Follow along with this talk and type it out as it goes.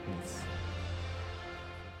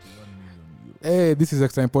Hey, this is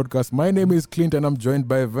Extra Time Podcast. My name is Clint and I'm joined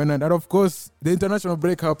by Vernon. And of course, the international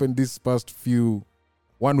break happened this past 1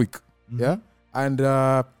 week. Yeah? And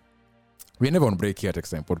we're never on break here at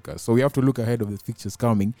Extra Time Podcast. So we have to look ahead of the fixtures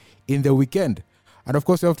coming in the weekend. And of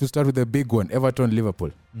course, we have to start with the big one, Everton,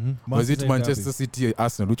 Liverpool. Was it Manchester City,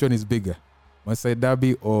 Arsenal? Which one is bigger? Manchester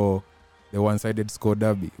Derby or the one-sided score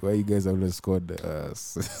derby, where you guys have always scored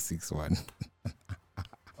 6-1?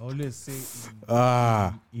 I always say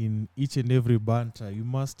in each and every banter, you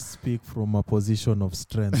must speak from a position of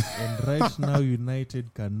strength. And right now,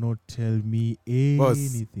 United cannot tell me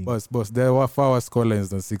anything. Boss, there were far worse scorelines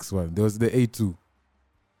than 6-1. There was the 8-2.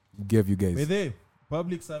 Gave you guys. But they,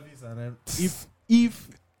 public service, and if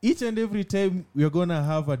each and every time we're going to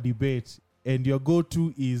have a debate and your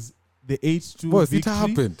go-to is the 8-2 boss, victory, it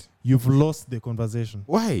happened. You've lost the conversation.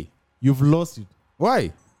 Why? You've lost it.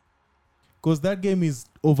 Why? Because that game is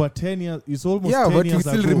over 10 years. It's almost 10 years ago. Yeah, but we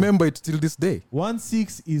still remember it till this day.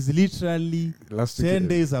 1-6 is literally Last 10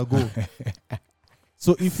 days ago.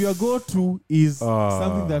 So if your go-to is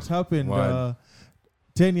something that happened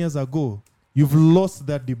 10 years ago, you've lost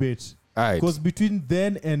that debate. Because between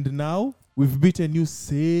then and now, we've beaten you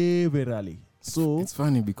severally. So it's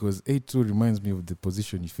funny because 8-2 reminds me of the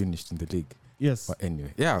position you finished in the league. Yes. But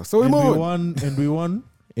anyway, yeah. So we won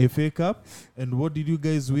FA Cup. And what did you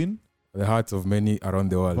guys win? The hearts of many around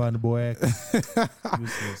the world. Van Boeck.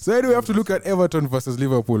 So anyway, we have to look at Everton versus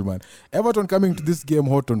Liverpool, man. Everton coming to this game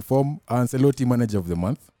hot on form. Ancelotti, manager of the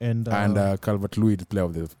month. And Calvert-Lewin, player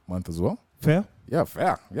of the month as well. Fair? Yeah,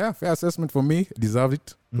 fair. Yeah, fair assessment for me. Deserved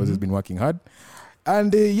it because he's been working hard.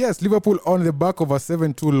 And yes, Liverpool on the back of a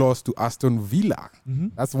 7-2 loss to Aston Villa.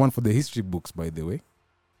 That's one for the history books, by the way.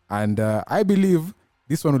 And I believe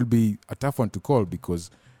this one will be a tough one to call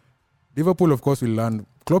because Liverpool, of course, will learn.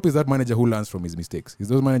 Klopp is that manager who learns from his mistakes. He's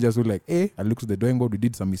those managers who like, I looked at the drawing board, we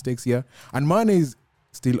did some mistakes here. And Mane is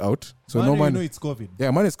still out. So Mane, no Mane. You know it's COVID.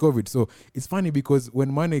 Yeah, Mane is COVID. So it's funny because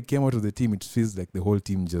when Mane came out of the team, it feels like the whole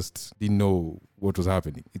team just didn't know what was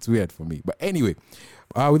happening. It's weird for me. But anyway,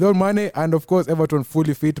 without Mane and, of course, Everton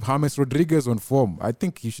fully fit, James Rodriguez on form. I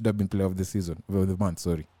think he should have been player of the season, of the month,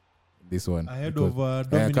 sorry. This one. Ahead of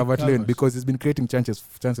Dominic Calvert-Lewin, because he's been creating chances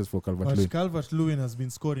for Calvert-Lewin. But Calvert-Lewin has been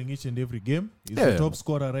scoring each and every game. He's the top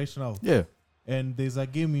scorer right now. Yeah. And there's a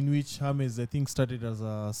game in which James, I think, started as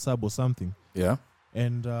a sub or something. Yeah.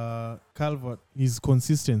 And Calvert, his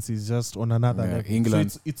consistency is just on another level.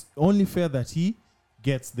 England. So it's only fair that he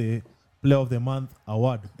gets the Player of the Month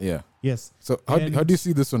award. Yeah. Yes. So how do you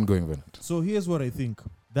see this one going, Bennett? So here's what I think.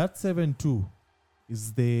 That 7-2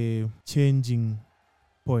 is the changing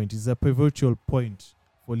point. It's a pivotal point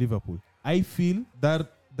for Liverpool. I feel that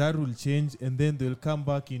will change and then they'll come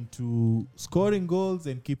back into scoring goals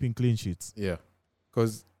and keeping clean sheets. Yeah.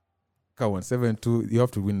 Because, come on, 7-2, you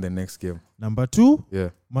have to win the next game. Number 2, yeah,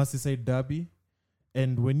 Merseyside derby.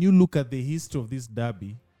 And when you look at the history of this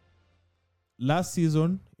derby, last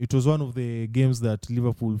season, it was one of the games that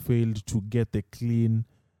Liverpool failed to get the clean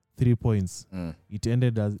 3 points. It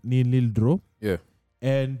ended as 0-0 draw. Yeah.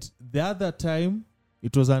 And the other time,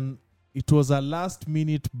 it was a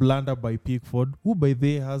last-minute blunder by Pickford, who by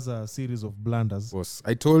the way has a series of blunders. Boss,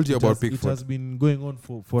 I told you about Pickford. It has been going on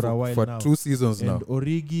for a while now. For 2 seasons now. And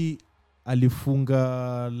Origi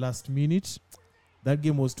alifunga last minute. That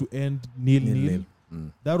game was to end 0-0.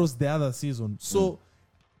 That was the other season. So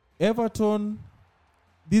Everton,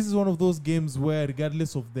 this is one of those games where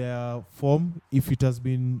regardless of their form, if it has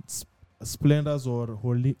been splendors or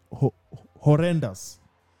horrendous,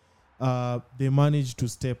 they managed to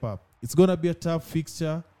step up. It's going to be a tough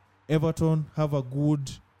fixture. Everton have a good,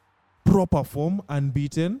 proper form,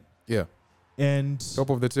 unbeaten. Yeah. And top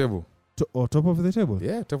of the table. Top of the table?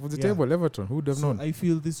 Yeah, top of the table, Everton. Who would have known? I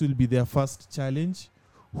feel this will be their first challenge.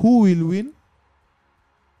 Who will win?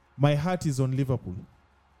 My heart is on Liverpool.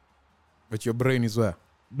 But your brain is where?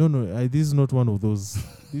 No, this is not one of those.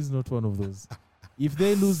 This is not one of those. If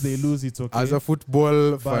they lose, it's okay. As a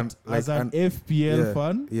football fan, as an FPL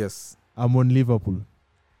fan, yes, I'm on Liverpool.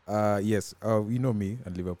 Yes. You know me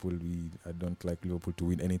and Liverpool. I don't like Liverpool to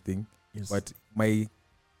win anything. Yes. But my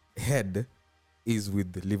head is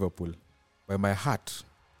with Liverpool, but my heart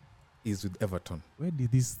is with Everton. Where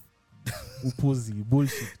did this Upuzi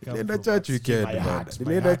bullshit come from? Church weekend.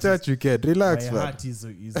 Church weekend. Relax, my heart is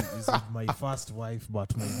with my first wife,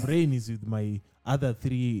 but my brain is with my other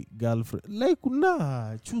 3 girlfriends. Like,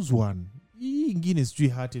 choose one. Ingine is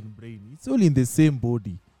heart and brain. It's all in the same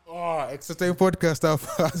body. Extra Time Podcast stuff.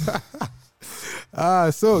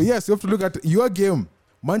 So yes, you have to look at your game,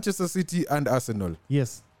 Manchester City and Arsenal.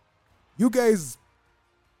 Yes. You guys,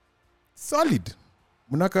 solid.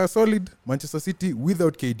 Mnaka solid. Manchester City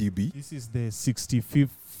without KDB. This is the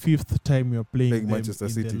 65th time you're playing them Manchester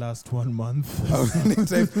in City. the last 1 month.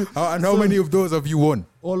 How many of those have you won?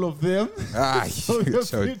 All of them. So you're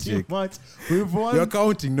pretty much. We've won. You're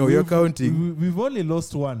counting. No, you're counting. We've only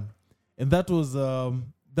lost one, and that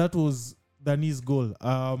was Dani's goal.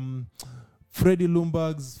 Freddie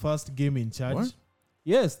Ljungberg's first game in charge. What?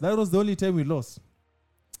 Yes, that was the only time we lost.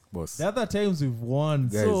 Boss. The other times we've won.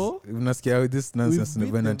 Guys, So unasikia this nonsense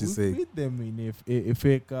we've Venant to beat say. them in a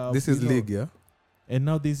fake. This is league, yeah? And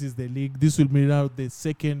now this is the league. This will be now the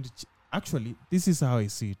second. Actually, this is how I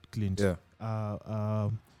see it, Clint. Yeah.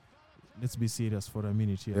 Let's be serious for a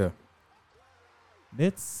minute here. Yeah.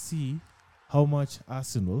 Let's see how much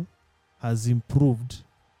Arsenal has improved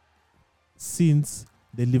since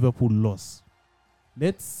the Liverpool loss.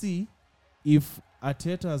 Let's see if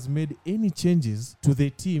Arteta has made any changes to the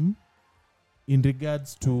team in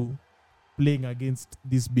regards to playing against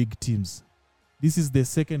these big teams. This is the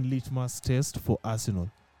second litmus test for Arsenal.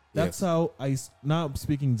 That's how now I'm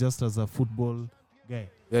speaking just as a football guy.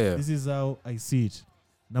 Yeah. This is how I see it.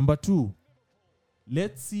 Number 2,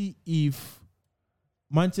 let's see if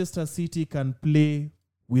Manchester City can play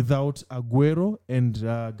without Aguero and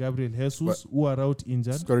Gabriel Jesus, who are out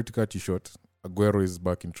injured. Sorry to cut you short. Aguero is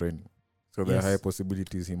back in training. So there are Yes. high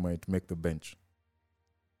possibilities he might make the bench.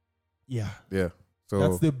 Yeah. Yeah. So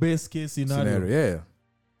That's the best case scenario. Yeah.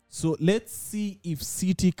 So let's see if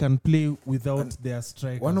City can play without And their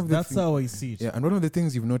strikers. one of the That's how I see it. Yeah, and one of the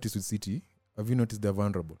things you've noticed with City, have you noticed they're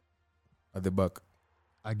vulnerable at the back?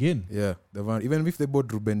 Again. Yeah, even if they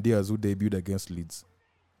bought Ruben Diaz, who debuted against Leeds,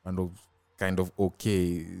 and was kind of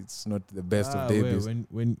okay, it's not the best of debuts.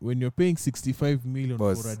 When you're paying 65 million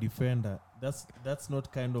Boss. for a defender, that's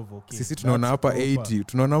not kind of okay. Sisi That's tunaona hapa proper. 80,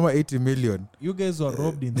 tunaona hapa 80 million. You guys were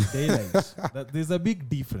robbed in the daylight. There's a big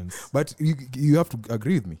difference. But you have to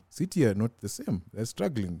agree with me. City are not the same. They're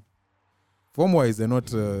struggling. Form-wise, they're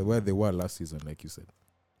not where they were last season, like you said.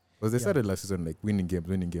 Because they started last season like winning games.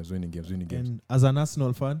 And as an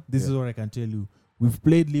Arsenal fan, this is what I can tell you. We've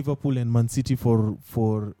played Liverpool and Man City for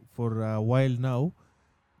a while now.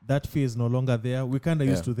 That phase no longer there. We kind of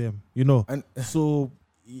used to them, you know. And so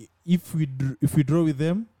if we draw with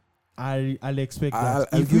them, I'll expect that.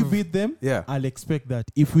 If we beat them, I'll expect that.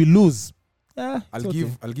 If we lose, I'll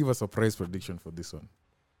give a surprise prediction for this one.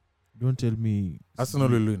 Don't tell me Arsenal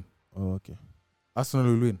will win. Oh, okay. Arsenal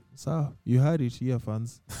will win. So you heard it here,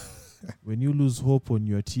 fans. When you lose hope on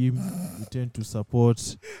your team, you tend to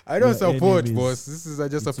support. I don't your support, enemies. boss. This is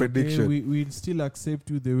just It's a prediction. Okay. We'll still accept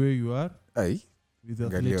you the way you are. Aye. With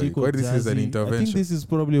Angalia, Atletico why this is an jersey. I intervention? think this is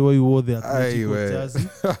probably why you wore the Atletico well. jersey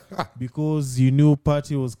because you knew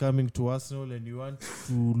Partey was coming to Arsenal and you want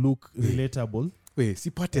to look relatable. Wait, see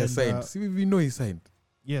Partey has signed. See, we know he signed.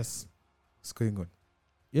 Yes. What's going on?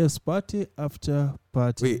 Yes, Partey after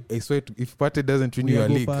Partey. Wait, I swear, if Partey doesn't win you a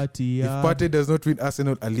league, Partey, if Partey does not win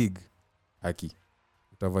Arsenal a league, Aki,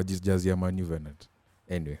 whatever just jersey Man U Venant.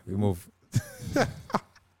 Anyway, we move.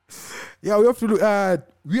 Yeah, we have to look.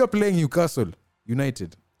 We are playing Newcastle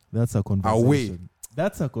United. That's a conversation. Away.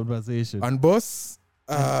 That's a conversation. And boss,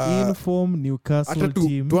 An informed Newcastle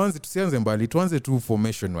team. tuanze mbali, tuanze tu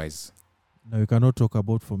formation wise. No, we cannot talk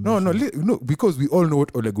about formation. No, because we all know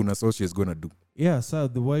what Ole Gunnar Solskjaer is gonna do. Yeah, sir.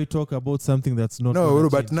 Why you talk about something that's not? No,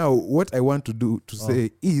 but now what I want to do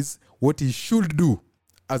say is what he should do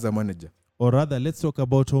as a manager. Or rather, let's talk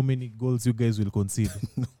about how many goals you guys will concede.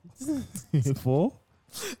 4,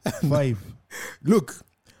 5. Look,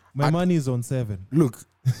 my money is on 7. Look,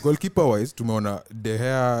 goalkeeper wise, tumeona De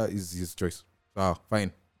Gea is his choice.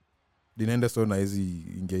 Fine. Dean Henderson is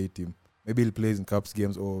in gay team. Maybe he'll play in Cups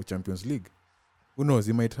games or Champions League. Who knows?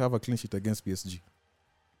 He might have a clean sheet against PSG.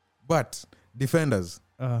 But defenders,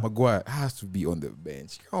 Maguire has to be on the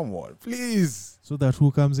bench. Come on, please. So that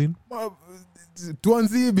who comes in?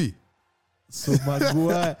 Tuanzibi. So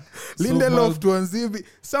Maguire. Lindelof, Tuanzibi.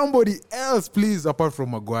 Somebody else, please, apart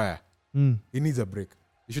from Maguire. He needs a break.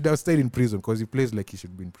 He should have stayed in prison because he plays like he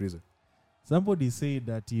should be in prison. Somebody said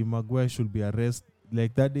that Maguire should be arrested.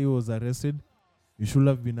 Like that day he was arrested, he should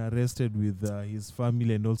have been arrested with his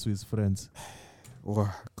family and also his friends.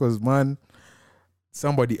 Because, man,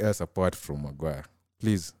 somebody else apart from Maguire.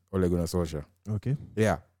 Please, Ole Gunnar Solskjaer. Okay.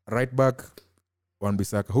 Yeah. Right back,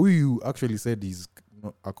 Wan-Bissaka, who you actually said is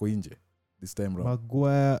ako inje this time round.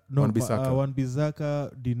 Maguire, no, Wan-Bissaka.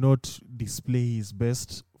 Wan-Bissaka did not display his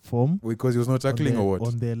best form. Because he was not tackling or what?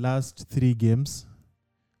 On the last 3 games,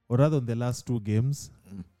 or rather on the last 2 games,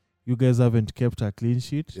 you guys haven't kept a clean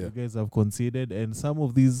sheet. Yeah. You guys have conceded, and some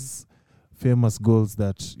of these famous goals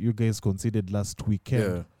that you guys conceded last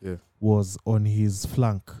weekend was on his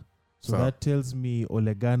flank. So So- that tells me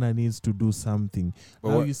Ole Gunnar needs to do something. But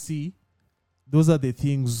Now what- you see, those are the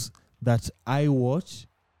things that I watch,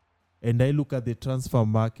 and I look at the transfer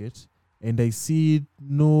market, and I see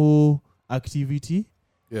no activity,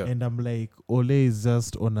 Yeah. and I'm like, Ole is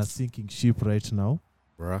just on a sinking ship right now.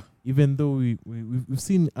 Bruh. Even though we've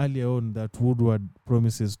seen earlier on that Woodward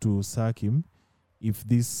promises to sack him if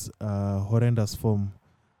this horrendous form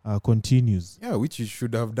continues. Yeah, which he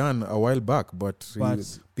should have done a while back, but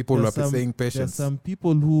But people there's are some- saying there are patience. some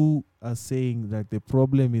people who are saying that the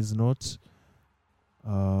problem is not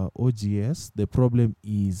OGS. The problem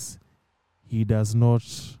is he does not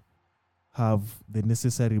have the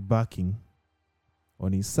necessary backing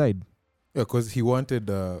on his side. Yeah, because he wanted,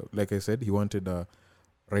 like I said, he wanted a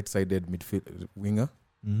right-sided midfield winger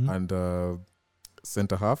Mhm. and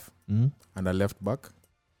centre half Mhm. and a left back,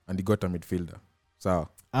 and he got a midfielder. So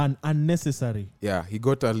And unnecessary. yeah, he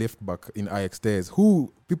got a left back in Ajax Tez,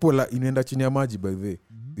 who people are inaenda chini ya maji by the way,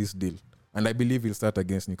 this deal, and I believe he'll start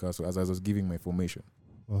against Newcastle as I was giving my formation.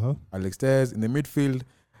 Uh-huh. Alex Tez in the midfield,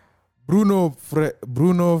 Bruno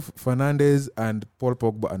Fernandes and Paul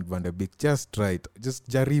Pogba and Van der Beek. Just try it. Just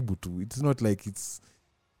jaribu tu. It's not like it's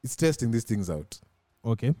testing these things out.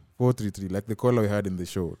 Okay. 4-3-3, like the caller we had in the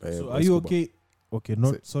show. So are you Escobar. okay? Okay,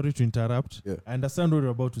 sorry to interrupt. Yeah. I understand what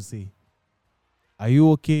you're about to say. Are you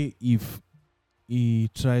okay if he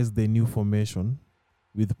tries the new formation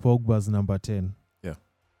with Pogba's number 10? Yeah.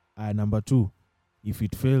 And number 2, if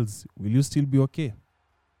it fails, will you still be okay?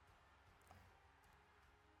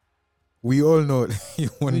 We all know you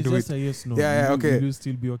No, won't it's do just it. a yes, no. Yeah, will okay. Will you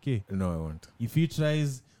still be okay? No, I won't. If he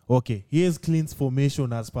tries, okay, here's Clint's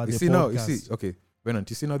formation as per You the see podcast. now, you see, okay, Venant,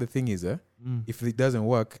 you see now the thing is, Mm. if it doesn't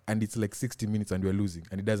work and it's like 60 minutes and we're losing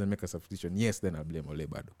and it doesn't make a substitution, yes, then I'll blame Ole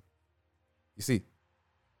Bado. You see,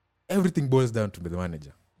 everything boils down to the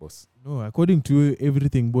manager, boss. No, according to you,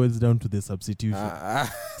 everything boils down to the substitution.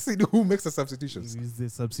 See, who makes the substitutions? It is the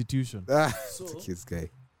substitution. So- It's a kid's guy.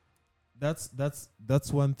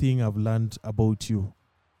 That's one thing I've learned about you.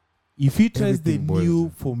 If he tries Everything the boils new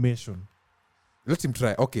down. formation Let him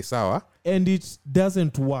try. Okay, sawa. and it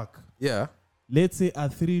doesn't work, Yeah. let's say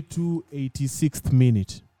at 86th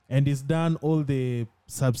minute, and he's done all the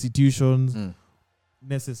substitutions Mm.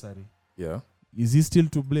 necessary, Yeah. is he still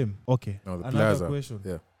to blame? Okay. No, the Another players are. question.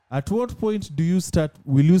 Yeah. At what point will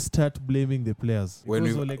you start blaming the players? When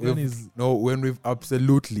Because we've, Ole Gunnar when we've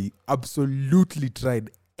absolutely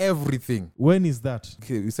tried everything. when is that?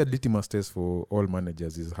 Okay, we said litmus test for all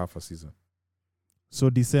managers is half a season, So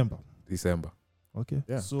December. December. Okay.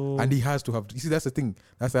 Yeah. So And he has to have, you see, that's the thing.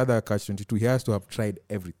 That's the other catch-22. He has to have tried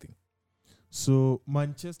everything. So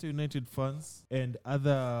Manchester United fans and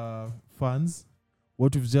other fans,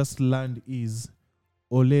 what we've just learned is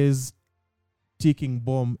Ole's ticking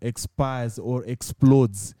bomb expires or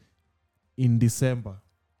explodes in December.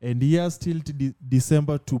 And he has till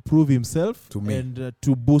December to prove himself To me. and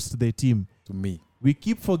to boost the team. To me. We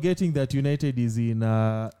keep forgetting that United is in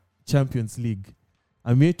Champions League.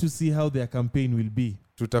 I'm yet to see how their campaign will be.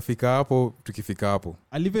 Tutafika hapo, tukifika hapo.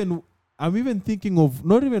 I'm even thinking of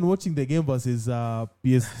not even watching the game versus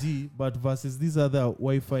PSG, but versus these other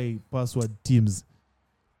Wi-Fi password teams,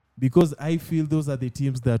 because I feel those are the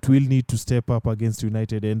teams that will need to step up against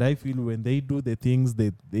United, and I feel when they do the things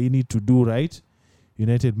that they need to do right,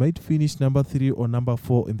 United might finish number 3 or number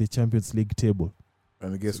 4 in the Champions League table.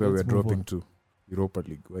 And guess So where we're let's move dropping on. to? Europa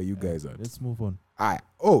League, where you guys are. Let's move on.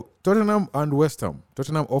 Oh, Tottenham and West Ham.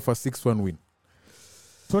 Tottenham offer 6-1 win.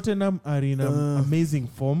 Tottenham are in amazing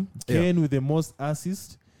form. Yeah. Kane with the most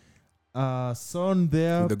assists. Son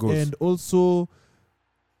there. With the goals. And also,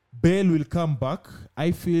 Bale will come back.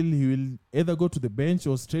 I feel he will either go to the bench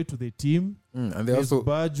or straight to the team. And they There's also,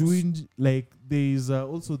 Bergwijn, like there is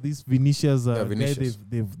also this Vinicius, Vinicius.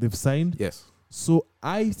 guy they've signed. yes. So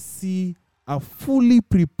I see a fully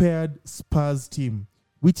prepared Spurs team,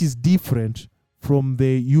 which is different from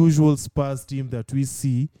the usual Spurs team that we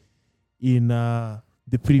see in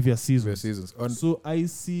the previous seasons. So I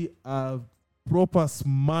see a proper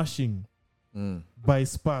smashing by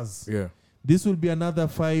Spurs. Yeah. This will be another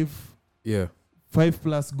 5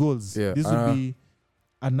 plus goals. Yeah. This will be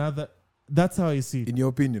another. That's how I see it. In your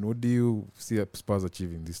opinion, what do you see Spurs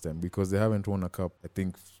achieving this time? Because they haven't won a cup, I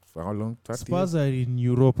think, for how long? 30 Spurs are in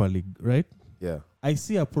Europa League, right? Yeah. I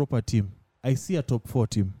see a proper team. I see a top 4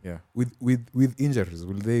 team. Yeah. With injuries,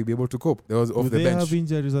 will they be able to cope? There was off Do the they bench. have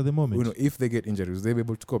injuries at the moment? You know, if they get injuries, will they be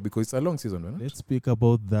able to cope? Because it's a long season, man. Let's speak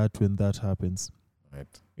about that when that happens. Right.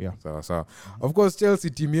 Yeah. So. Of course, Chelsea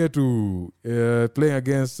team yetu playing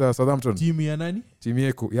against Southampton. Team ya nani? Team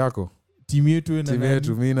yako. Team yetu na Team nani?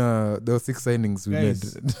 yetu, mina, those 6 signings we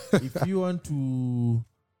Guys, made. If you want to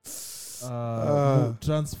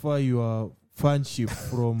transfer your fanship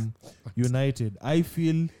from United. I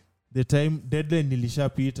feel the time deadline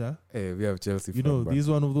nilishapita. Hey, we have Chelsea. You know, this is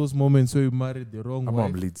one of those moments where you married the wrong I'm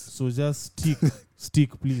wife. on Leeds. So just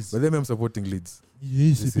stick, please. But then I'm supporting Leeds.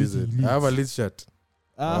 Yes, This is it. I have a Leeds shirt.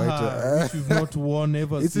 Which you've not worn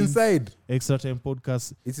ever It's since inside. Extra Time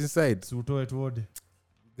Podcast. It's inside. Sutoe tuode.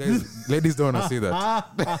 Guys, ladies don't want to see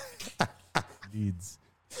that. Leeds.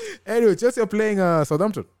 Anyway, Chelsea are playing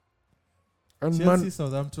Southampton. And Chelsea,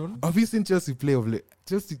 Southampton. have you seen Chelsea play of late?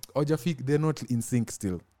 Chelsea, Ojafik, they're not in sync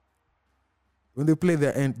still. When they play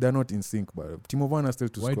their end, they're not in sync. But Timo Werner still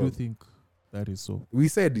to Why score. do you think that is so? We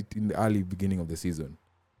said it in the early beginning of the season.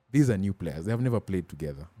 These are new players. They have never played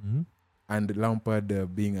together. Mm-hmm. And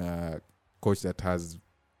Lampard, being a coach that has,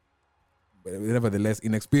 nevertheless,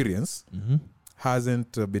 inexperience,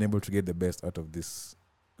 hasn't been able to get the best out of this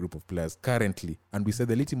group of players currently. And we said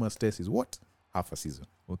the litmus test is what? Half a season.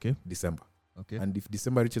 Okay. December. Okay. And if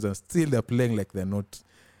December reaches and still they're playing like they're not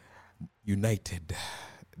united,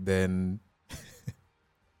 then...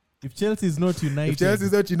 If Chelsea is not united, if Chelsea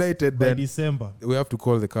is not united, by then December, we have to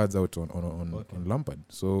call the cards out on Lampard.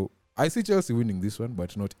 So I see Chelsea winning this one,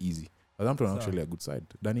 but not easy. Southampton are actually a good side.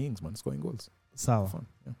 Danny Ings, man, scoring goals. Sawa. Fun.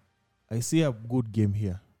 Yeah. I see a good game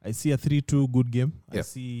here. I see a 3-2 good game. Yeah. I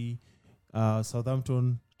see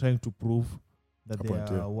Southampton trying to prove that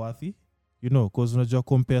they are worthy. You know, because unajua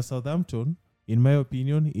compare Southampton, in my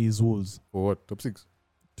opinion, is Wolves. For what? Top 6?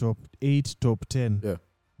 Top 8, top 10. Yeah.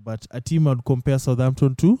 But a team I'd compare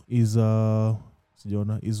Southampton to is Wolves.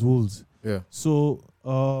 Yeah. So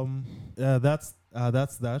that's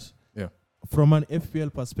that. Yeah. From an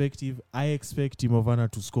FPL perspective, I expect Timo Werner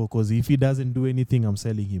to score because if he doesn't do anything, I'm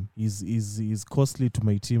selling him. He's costly to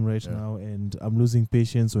my team right now, and I'm losing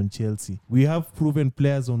patience on Chelsea. We have proven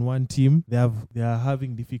players on one team. They are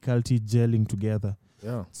having difficulty gelling together.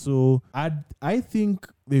 Yeah. So I think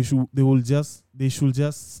they should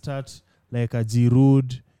just start like a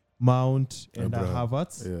Giroud, Mount, and a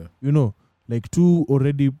Havertz. Yeah. You know, like 2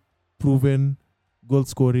 already proven goal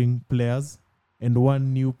scoring players and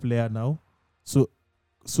 1 new player now.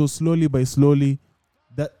 So slowly by slowly,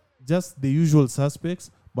 that just the usual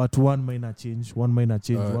suspects, but one minor change.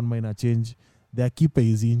 Their keeper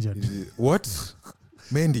is injured. What?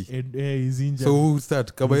 Mendy. And he's injured. So who's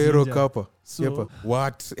that? Caballero, injured. Kappa. So- Kepa.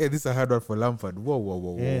 What? Hey, this is a hard one for Lampard.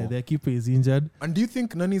 Whoa. Yeah, their keeper is injured. And do you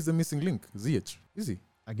think Nani is the missing link? ZH? Is he?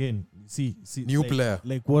 Again, see New like, player.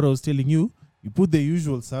 Like what I was telling you, you put the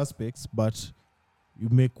usual suspects, but you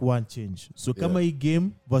make one change. So kama hii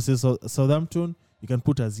game versus Southampton, you can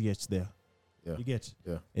put a ZH there. Yeah. You get?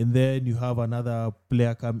 Yeah. And then you have another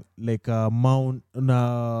player like Mount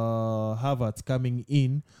Havertz coming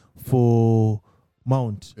in for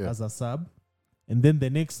Mount as a sub. And then the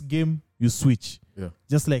next game you switch. Yeah.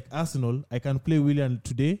 Just like Arsenal, I can play Willian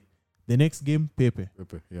today. The next game, Pepe.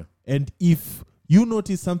 Yeah. And if you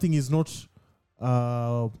notice something is not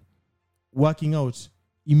working out,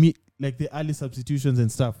 like the early substitutions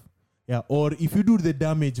and stuff, or if you do the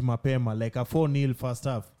damage mapema, like a 4-0 first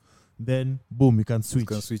half, then boom, you can switch. You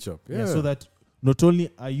can switch up. So that not only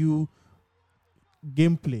are you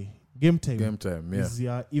game time is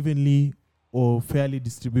evenly or fairly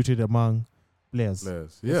distributed among players.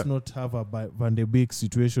 Let's not have a Van de Beek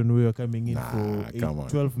situation where you're coming in for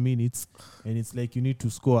 12 minutes and it's like you need to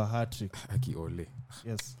score a hat-trick. Aki Ole.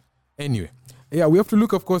 Yes. Anyway, we have to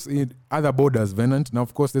look, of course, in other borders, Venant. Now,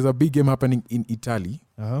 of course, there's a big game happening in Italy.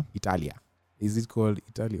 Italia. Is it called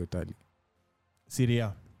Italy or Italy?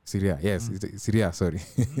 Syria. Yes. Syria, sorry.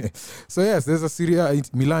 So, yes, there's a Syria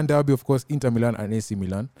Milan derby, of course, Inter Milan and AC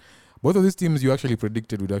Milan. Both of these teams you actually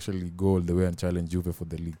predicted would actually go all the way and challenge Juve for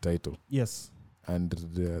the league title. Yes. And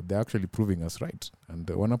they're actually proving us right. And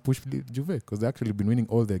they want to push Juve because they've actually been winning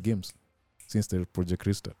all their games since the Project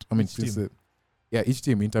Restart. I mean, each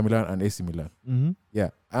team, Inter Milan and AC Milan. Mm-hmm. Yeah.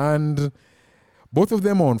 And both of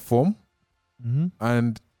them are on form. Mm-hmm.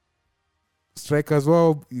 And strikers,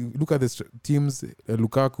 well, you look at the teams,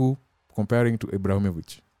 Lukaku comparing to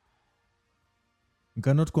Ibrahimovic. You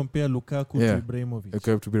cannot compare Lukaku to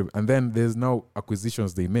Ibrahimovic. And then there's now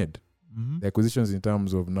acquisitions they made. Mm-hmm. The acquisitions in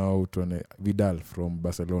terms of now Vidal from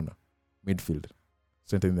Barcelona, midfield.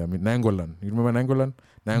 Strengthening them. Nangolan. You remember Nangolan?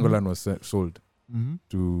 Nangolan was sold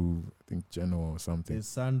to, I think, Genoa or something. There's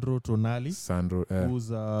Sandro Tonali,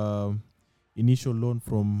 who's initial loan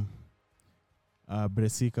from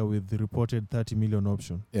Brescia with the reported 30 million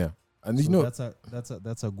option. Yeah. And so you know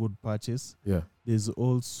that's a good purchase. Yeah. There's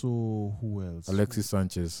also who else? Alexis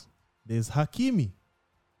Sanchez. There's Hakimi,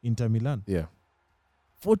 Inter Milan. Yeah.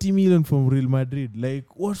 40 million from Real Madrid.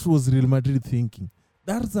 Like, what was Real Madrid thinking?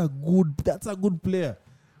 That's a good player.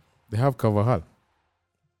 They have Carvajal.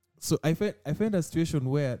 So I find a situation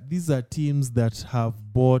where these are teams that have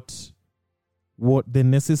bought what the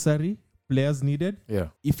necessary players needed. Yeah.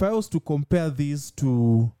 If I was to compare these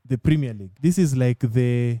to the Premier League, this is like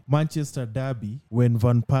the Manchester derby when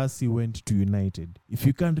Van Persie went to United. If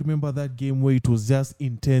you can't remember that game where it was just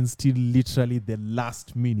intense till literally the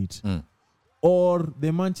last minute. Or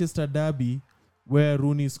the Manchester derby where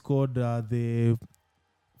Rooney scored the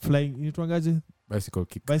flying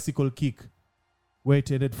bicycle kick where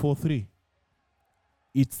it ended 4-3.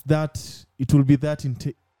 It will be that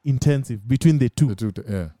intensive between the two.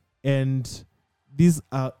 Yeah. And this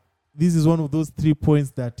is one of those 3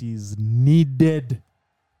 points that is needed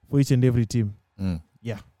for each and every team.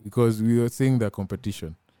 Yeah. Because we are seeing the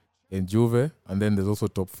competition in Juve, and then there's also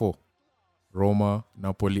top 4. Roma,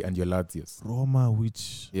 Napoli, and your Lazios. Roma,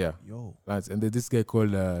 which... Yeah. Yo. And there's this guy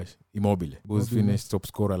called Immobile, who's finished top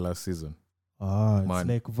scorer last season. It's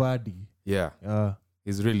like Vardy. Yeah.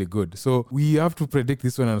 He's really good. So we have to predict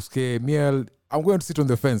this one. Okay, I'm going to sit on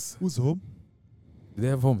the fence. Who's home? They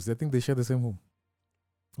have homes. I think they share the same home.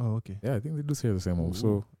 Oh, okay. Yeah, I think they do share the same home.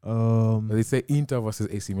 So they say Inter versus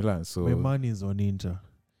AC Milan. So my money is on Inter.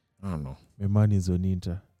 I don't know. My money is on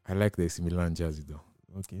Inter. I like the AC Milan jersey though.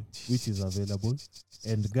 Okay, which is available.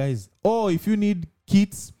 And guys, if you need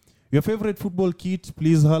kits, your favorite football kit,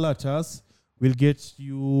 please holler at us. We'll get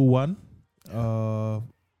you one.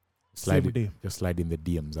 Slide same it, day. just slide in the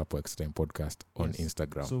DMs up Extra Time Podcast on Yes.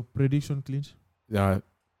 Instagram. So prediction, Clint?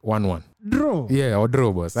 1-1. Draw. Yeah, or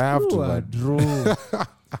draw, boss. I have to. Screw a But draw.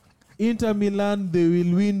 Inter Milan, they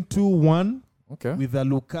will win 2-1 okay. with a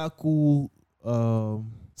Lukaku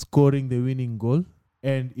scoring the winning goal,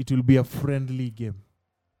 and it will be a friendly game.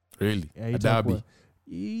 Really? Yeah, A derby.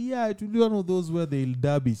 Yeah, it will be one of those where they'll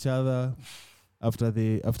dab each other after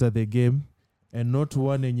the game, and not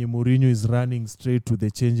one and Mourinho is running straight to the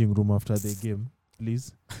changing room after the game,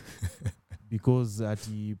 please. Because at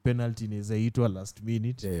the penalty Nezaitwa last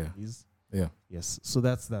minute. Yeah. Please. Yeah. Yes. So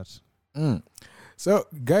that's that. So,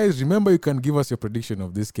 guys, remember you can give us your prediction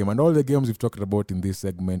of this game and all the games we've talked about in this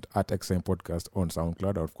segment at XM Podcast on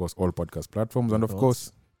SoundCloud, or of course, all podcast platforms. And of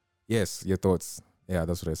course, yes, your thoughts. Yeah,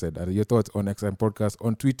 that's what I said. Your thoughts on XM Podcast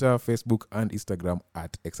on Twitter, Facebook, and Instagram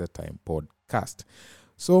at Extra Time Podcast.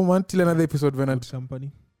 So, man, till another episode, Venant. Good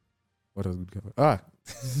company. What was Good Company?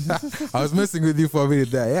 I was messing with you for a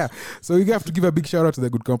minute there. Yeah. So we have to give a big shout out to the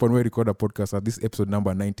Good Company. We record a podcast at this episode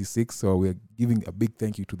number 96. So we're giving a big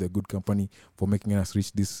thank you to the Good Company for making us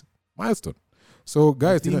reach this milestone. So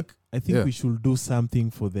guys, I think we should do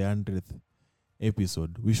something for the 100th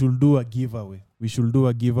episode. We should do a giveaway.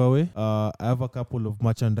 I have a couple of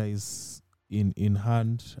merchandise in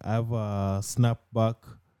hand. I have a snapback.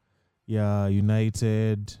 Yeah,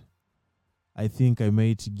 United. I think I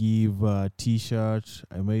might give a t-shirt.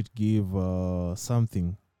 I might give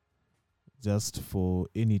something just for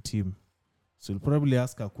any team. So we'll probably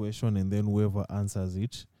ask a question, and then whoever answers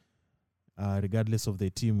it, regardless of the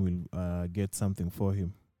team, will get something for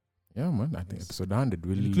him. Yeah, man. I think episode 100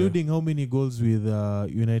 will... Including how many goals will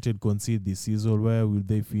United concede this season? Where will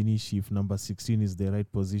they finish if number 16 is the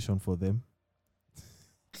right position for them?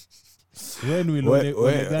 When will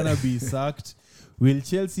Ole Gunnar be sacked? Will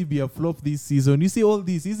Chelsea be a flop this season? You see all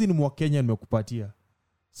this. Hizi ni Mwakenya nimekupatia.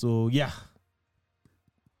 So, yeah.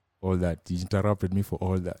 All that. You interrupted me for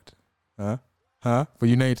all that. Huh? For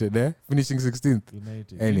United, eh? Finishing 16th.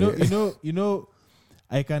 United. Anyway. You know,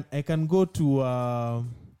 I can go to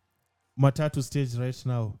Matatu stage right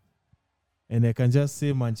now, and I can just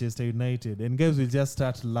say Manchester United, and guys will just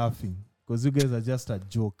start laughing because you guys are just a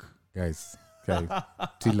joke. Guys. Okay.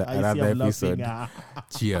 Till another episode.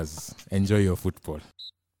 Cheers. Enjoy your football.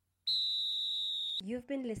 You've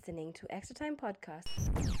been listening to Extra Time Podcast.